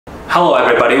Hello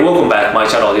everybody, welcome back my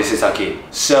channel. This is Aki.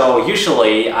 So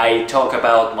usually I talk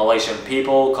about Malaysian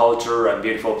people, culture and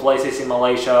beautiful places in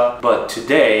Malaysia, but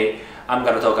today I'm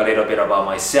gonna talk a little bit about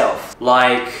myself,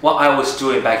 like what I was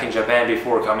doing back in Japan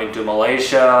before coming to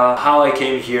Malaysia, how I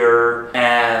came here,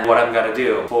 and what I'm gonna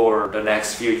do for the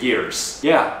next few years.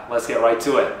 Yeah, let's get right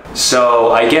to it.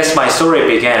 So I guess my story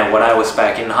began when I was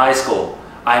back in high school.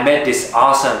 I met this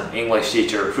awesome English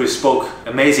teacher who spoke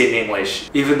amazing English,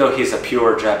 even though he's a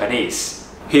pure Japanese.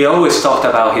 He always talked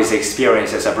about his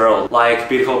experiences abroad, like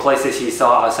beautiful places he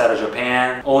saw outside of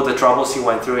Japan, all the troubles he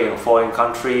went through in foreign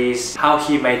countries, how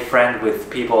he made friends with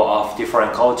people of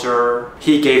different culture.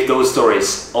 He gave those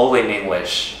stories all in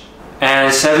English.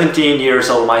 And 17 years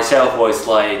old myself was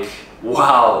like,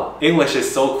 wow, English is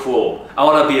so cool. I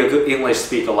want to be a good English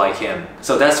speaker like him.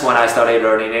 So that's when I started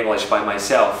learning English by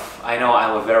myself. I know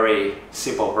I'm a very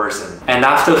simple person. And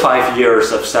after 5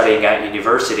 years of studying at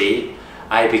university,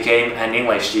 I became an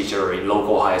English teacher in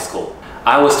local high school.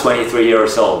 I was 23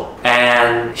 years old,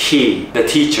 and he, the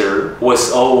teacher,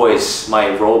 was always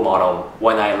my role model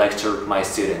when I lectured my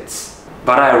students.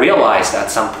 But I realized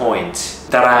at some point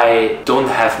that I don't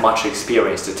have much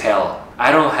experience to tell.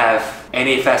 I don't have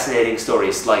any fascinating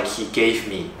stories like he gave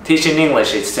me. Teaching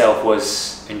English itself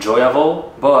was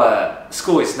enjoyable, but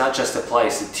school is not just a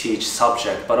place to teach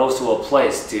subject, but also a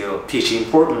place to teach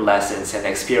important lessons and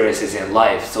experiences in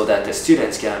life so that the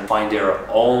students can find their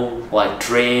own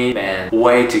dream and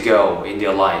way to go in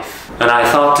their life. And I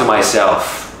thought to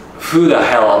myself, who the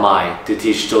hell am I to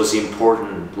teach those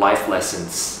important life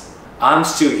lessons? I'm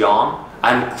still young.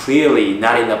 I'm clearly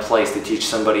not in a place to teach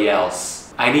somebody else.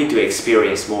 I need to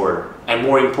experience more, and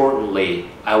more importantly,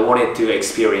 I wanted to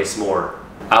experience more.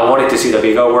 I wanted to see the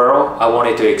bigger world. I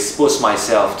wanted to expose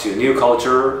myself to new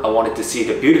culture. I wanted to see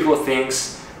the beautiful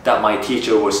things that my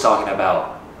teacher was talking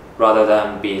about, rather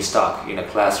than being stuck in a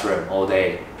classroom all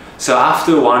day. So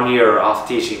after 1 year of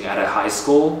teaching at a high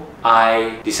school,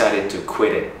 I decided to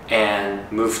quit it and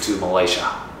move to Malaysia.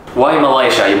 Why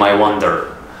Malaysia, you might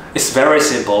wonder? It's very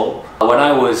simple. When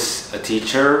I was a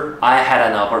teacher, I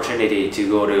had an opportunity to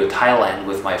go to Thailand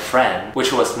with my friend,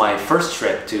 which was my first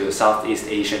trip to Southeast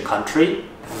Asian country.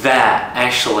 That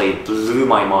actually blew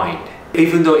my mind.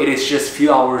 Even though it is just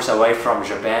few hours away from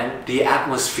Japan, the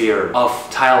atmosphere of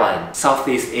Thailand,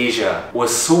 Southeast Asia, was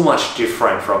so much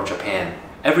different from Japan.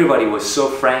 Everybody was so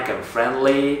frank and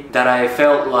friendly that I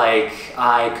felt like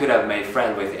I could have made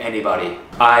friends with anybody.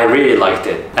 I really liked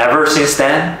it. Ever since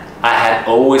then, I had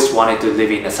always wanted to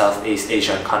live in a Southeast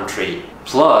Asian country.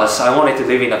 Plus, I wanted to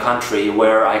live in a country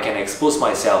where I can expose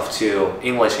myself to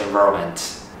English environment.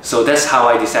 So that's how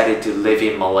I decided to live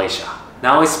in Malaysia.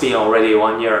 Now it's been already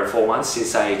 1 year and 4 months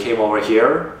since I came over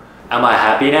here. Am I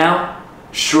happy now?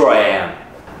 Sure I am.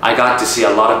 I got to see a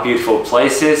lot of beautiful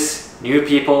places, new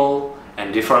people,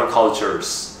 and different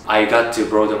cultures. I got to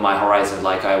broaden my horizon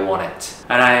like I wanted.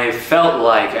 And I felt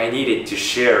like I needed to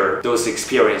share those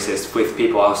experiences with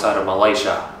people outside of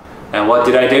Malaysia. And what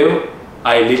did I do?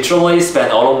 I literally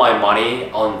spent all of my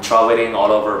money on traveling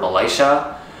all over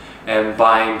Malaysia and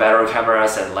buying better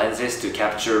cameras and lenses to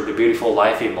capture the beautiful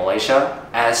life in Malaysia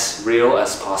as real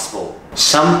as possible.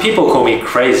 Some people call me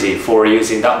crazy for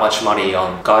using that much money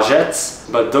on gadgets,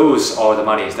 but those are the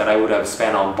monies that I would have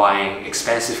spent on buying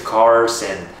expensive cars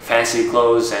and fancy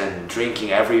clothes and drinking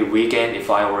every weekend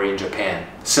if I were in Japan.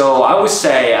 So I would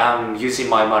say I'm using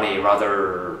my money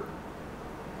rather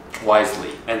wisely.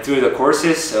 And through the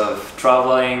courses of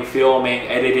traveling, filming,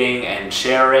 editing, and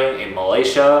sharing in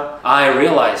Malaysia, I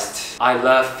realized I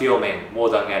love filming more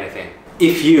than anything.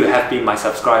 If you have been my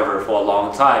subscriber for a long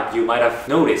time, you might have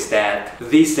noticed that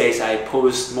these days I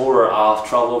post more of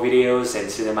travel videos and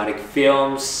cinematic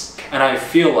films, and I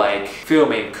feel like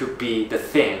filming could be the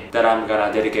thing that I'm gonna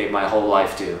dedicate my whole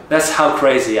life to. That's how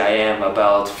crazy I am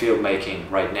about filmmaking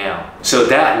right now. So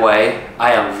that way,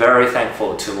 I am very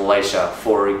thankful to Malaysia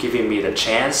for giving me the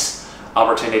chance,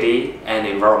 opportunity, and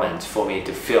environment for me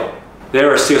to film.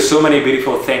 There are still so many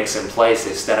beautiful things and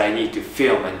places that I need to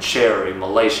film and share in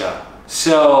Malaysia.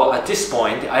 So at this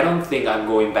point, I don't think I'm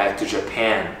going back to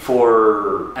Japan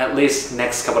for at least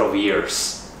next couple of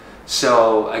years.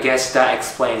 So I guess that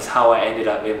explains how I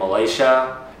ended up in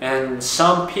Malaysia. And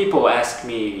some people ask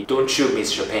me, don't you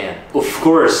miss Japan? Of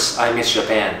course I miss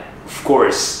Japan. Of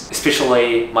course,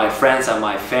 especially my friends and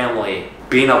my family.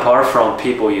 Being apart from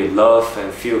people you love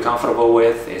and feel comfortable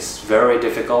with is very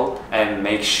difficult and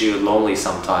makes you lonely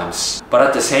sometimes. But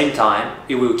at the same time,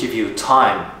 it will give you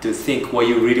time to think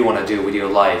what you really want to do with your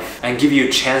life and give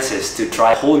you chances to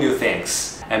try whole new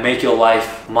things and make your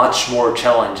life much more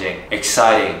challenging,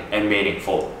 exciting, and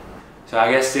meaningful. So I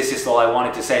guess this is all I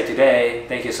wanted to say today.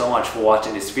 Thank you so much for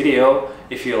watching this video.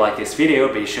 If you like this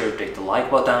video, be sure to click the like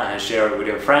button and share it with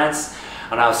your friends.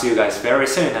 And I'll see you guys very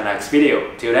soon in the next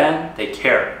video. Till then, take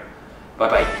care.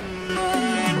 Bye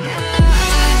bye.